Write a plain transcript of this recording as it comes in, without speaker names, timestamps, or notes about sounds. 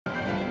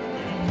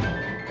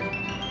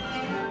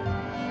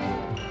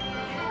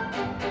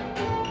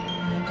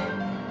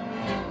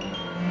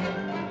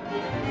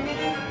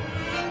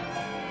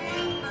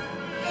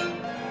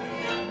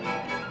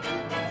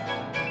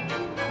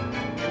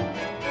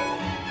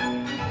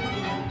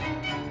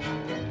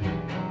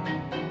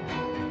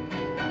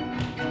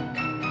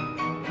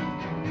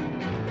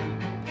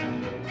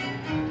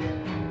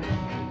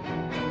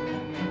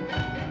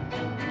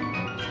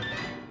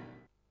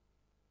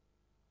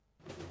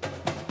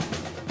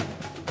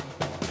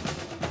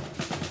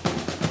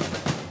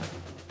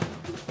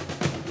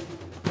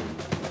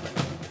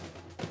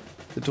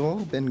The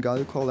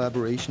Dror-Bengal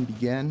collaboration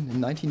began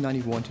in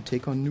 1991 to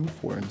take on new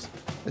forms,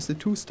 as the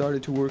two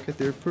started to work at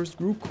their first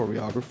group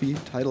choreography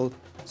titled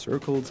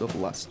Circles of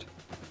Lust.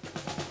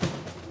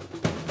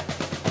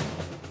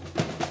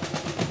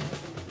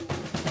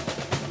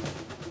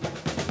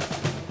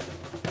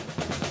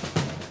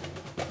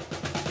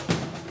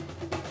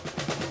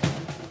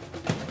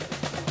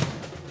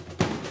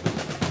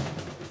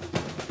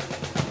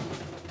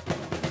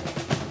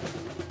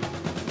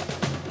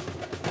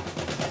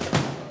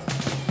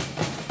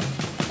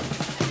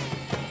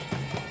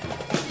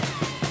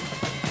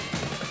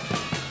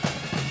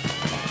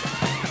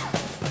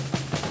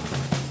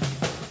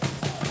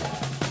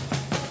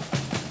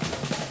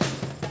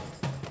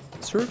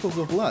 Circles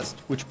of Lust,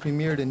 which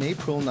premiered in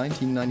April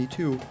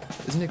 1992,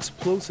 is an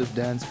explosive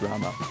dance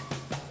drama.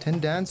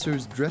 10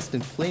 dancers dressed in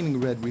flaming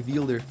red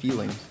reveal their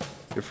feelings,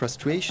 their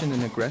frustration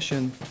and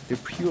aggression, their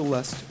pure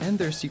lust, and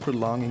their secret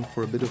longing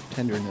for a bit of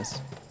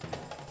tenderness.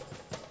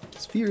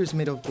 Spheres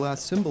made of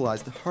glass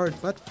symbolize the hard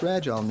but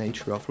fragile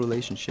nature of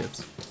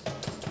relationships.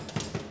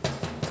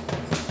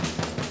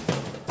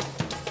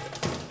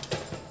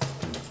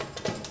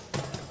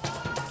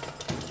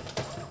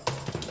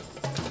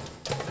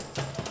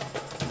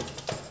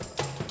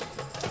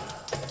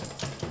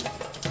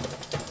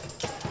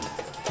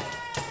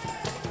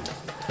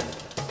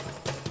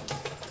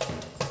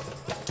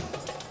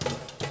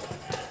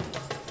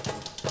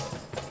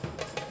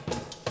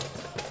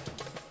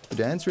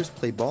 The dancers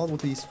play ball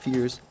with these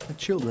spheres like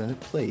children at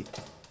play.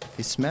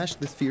 They smash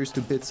the spheres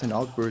to bits in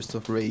outbursts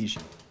of rage.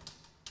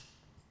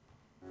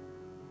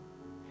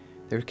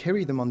 They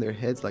carry them on their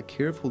heads like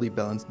carefully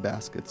balanced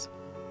baskets.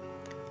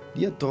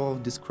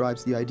 Liat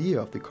describes the idea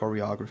of the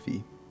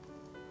choreography.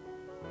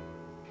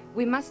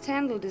 We must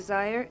handle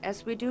desire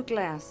as we do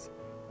glass.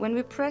 When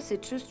we press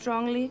it too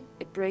strongly,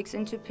 it breaks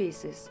into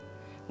pieces.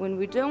 When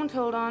we don't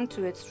hold on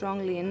to it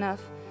strongly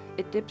enough,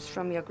 it dips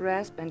from your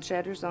grasp and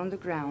shatters on the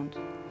ground.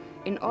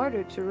 In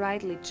order to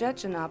rightly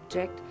judge an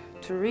object,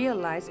 to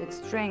realize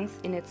its strength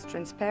in its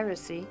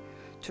transparency,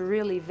 to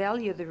really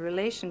value the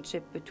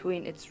relationship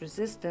between its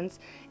resistance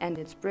and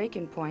its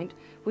breaking point,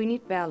 we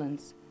need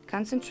balance,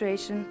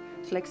 concentration,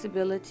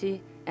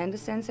 flexibility, and a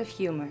sense of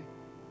humor.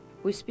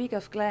 We speak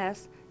of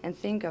glass and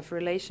think of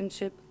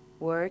relationship,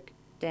 work,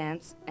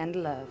 dance, and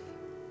love.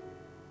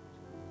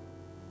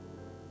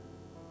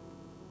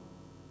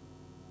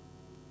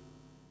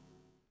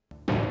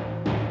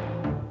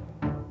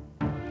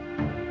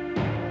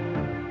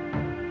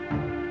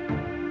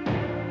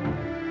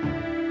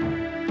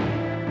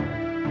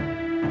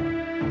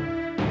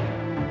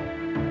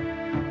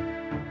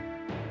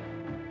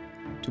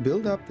 To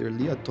build up their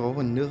Liat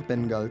and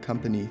Bengal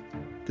company,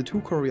 the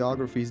two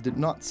choreographies did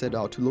not set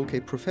out to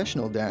locate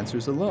professional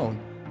dancers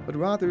alone, but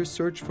rather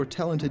search for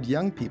talented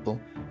young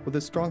people with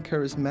a strong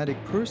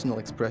charismatic personal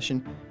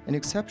expression and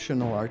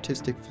exceptional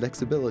artistic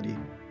flexibility,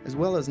 as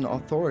well as an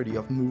authority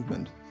of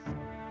movement.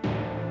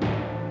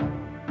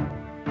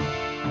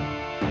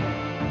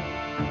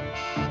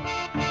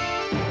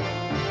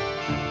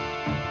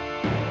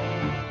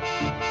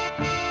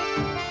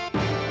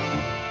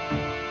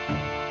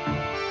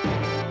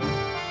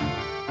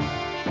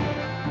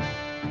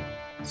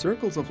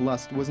 Circles of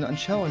Lust was an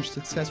unchallenged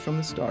success from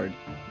the start,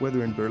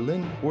 whether in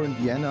Berlin or in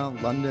Vienna,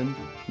 London,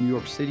 New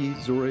York City,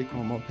 Zurich,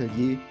 or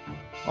Montpellier.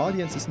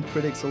 Audiences and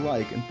critics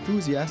alike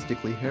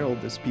enthusiastically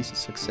herald this piece's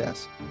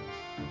success.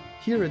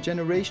 Here, a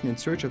generation in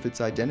search of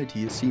its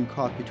identity is seen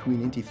caught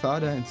between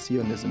Intifada and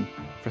Zionism,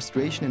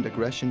 frustration and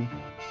aggression,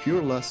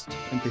 pure lust,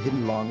 and the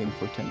hidden longing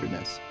for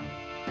tenderness.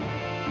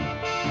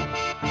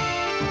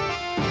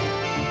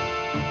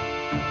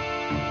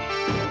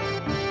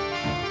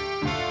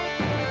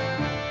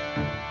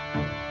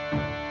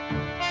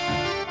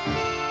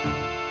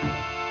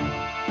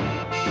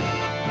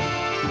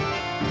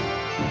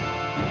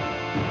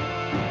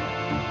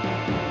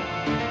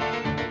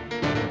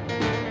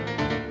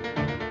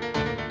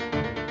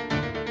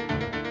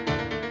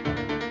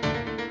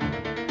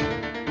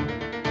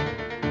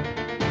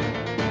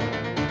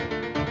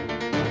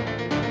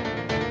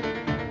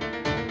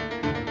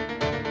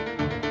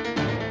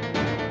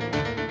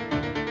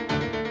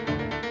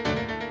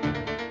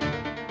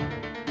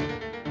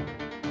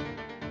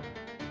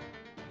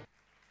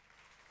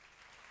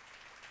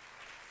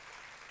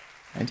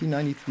 In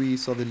 1993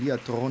 saw the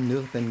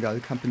Liat Bengal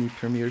company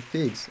premiere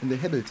Figs in the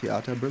Hebel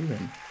Theater,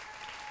 Berlin.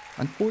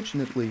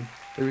 Unfortunately,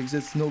 there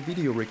exists no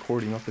video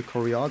recording of the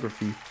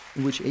choreography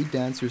in which 8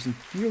 dancers in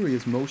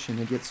furious motion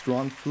and yet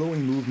strong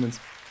flowing movements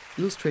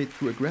illustrate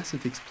through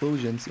aggressive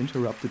explosions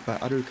interrupted by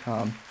utter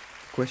calm.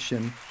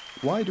 Question: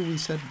 why do we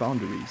set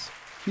boundaries?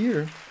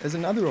 Here, as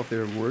in other of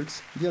their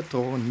works, Liat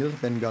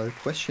and Bengal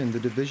question the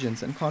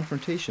divisions and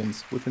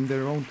confrontations within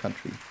their own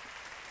country.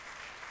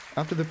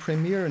 After the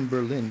premiere in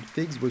Berlin,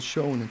 Figs was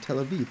shown in Tel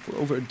Aviv for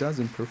over a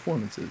dozen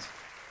performances.